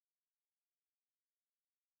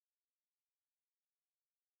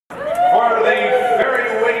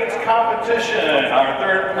competition. Our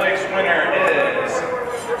third place winner is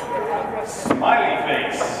Smiley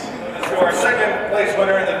Face. To our second place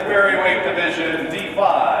winner in the ferryweight division,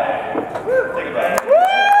 D5. Take it back.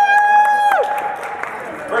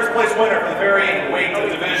 First place winner for the ferryweight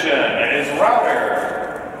division is Router.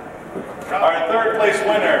 Our third place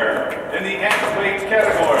winner in the weight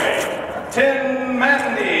category, Tin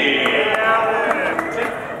Mandy.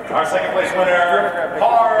 Our second place winner,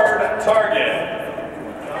 Hard Target.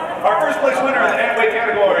 Our first place winner in the weight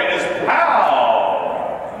category is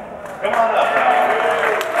Pow. Come on up, Pow.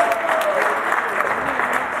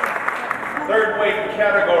 Third weight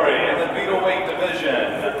category in the middleweight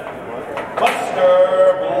division,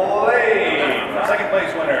 Buster Blade. Second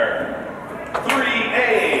place winner,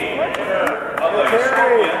 3A of the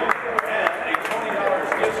Scorpion and a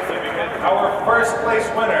 $20 gift certificate. Our first place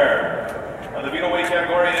winner of the middleweight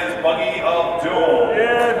category is Buggy of Doom.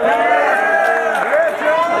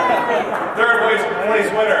 Third place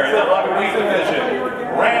winner in the lightweight division,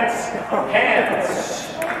 Rance Pants.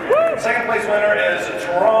 Second place winner is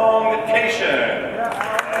Trongcation.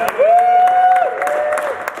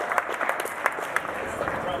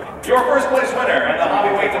 Your first place winner in the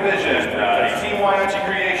heavyweight division, Team Waiachi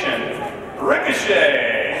creation,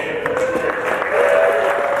 Ricochet.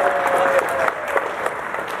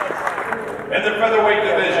 In the featherweight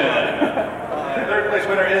division, the third place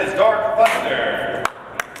winner is Dark Thunder.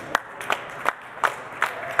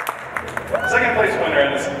 Second place winner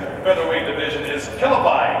in this featherweight division is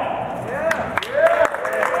Kilobyte.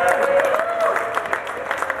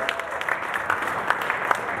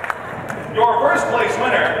 Your first place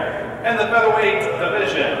winner in the featherweight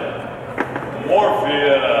division,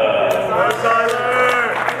 Morpheus.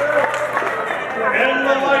 In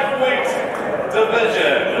the lightweight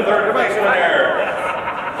division, the third place winner,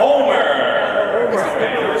 Homer.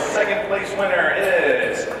 Your second place winner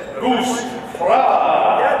is Goose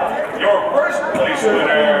Fra. Your first place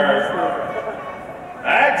winner,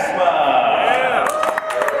 Axma.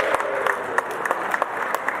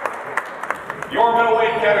 Your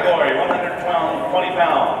middleweight category, 120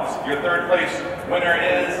 pounds. Your third place winner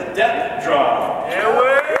is Death Drop.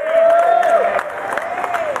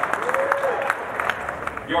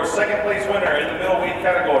 Your second place winner in the middleweight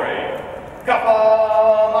category,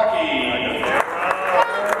 Kapamaki.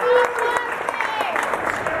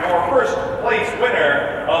 Your first place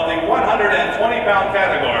winner of the 120-pound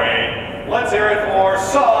category, let's hear it for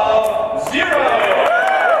Sub-Zero.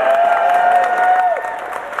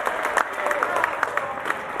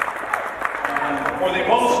 For the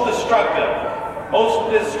most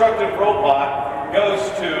destructive robot goes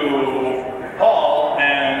to Paul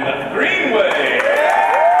and Greenway.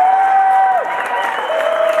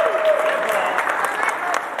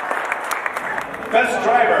 Best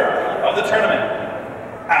driver of the tournament,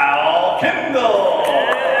 Al Kindle.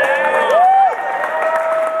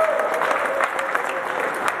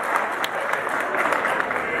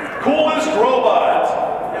 Coolest robot,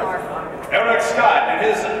 Eric Scott and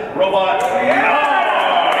his robot,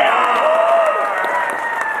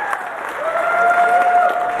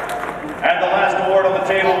 And the last award on the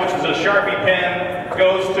table, which is a Sharpie pen,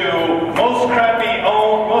 goes to most crappy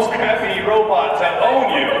robot to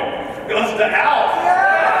own you. Goes to Alf.